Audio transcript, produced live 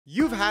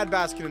You've had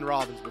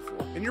Baskin-Robbins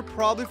before, and you're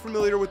probably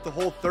familiar with the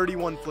whole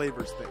 31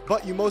 flavors thing.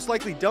 But you most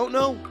likely don't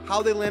know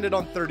how they landed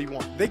on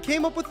 31. They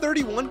came up with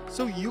 31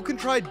 so you can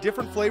try a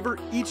different flavor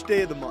each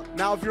day of the month.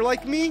 Now, if you're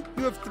like me,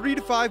 you have 3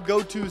 to 5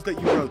 go-tos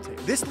that you rotate.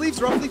 This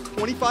leaves roughly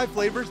 25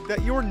 flavors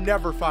that you're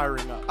never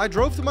firing up. I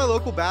drove to my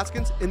local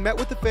Baskin's and met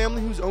with the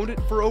family who's owned it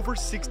for over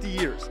 60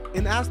 years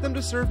and asked them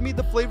to serve me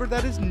the flavor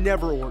that is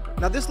never ordered.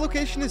 Now, this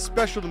location is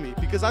special to me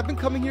because I've been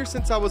coming here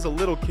since I was a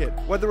little kid.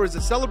 Whether it was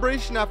a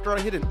celebration after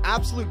I hit an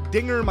absolute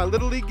dinger in my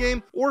Little League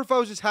game, or if I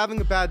was just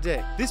having a bad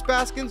day, this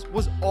Baskin's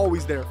was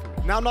always there for me.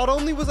 Now, not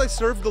only was I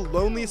served the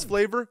loneliest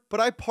flavor, but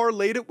I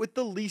parlayed it with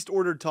the least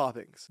ordered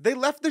toppings. They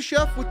left the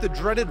chef with the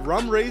dreaded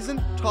rum raisin,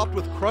 topped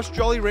with crushed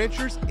Jolly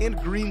Ranchers and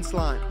green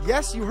slime.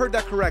 Yes, you heard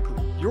that correctly.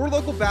 Your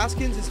local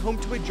Baskin's is home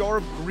to a jar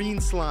of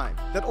green slime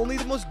that only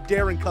the most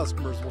daring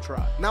customers will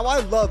try. Now, I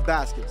love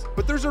Baskin's,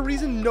 but there's a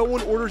reason no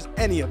one orders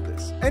any of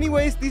this.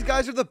 Anyways, these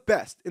guys are the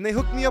best, and they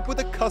hooked me up with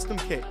a custom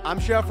cake. I'm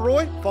Chef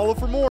Roy. Follow for more.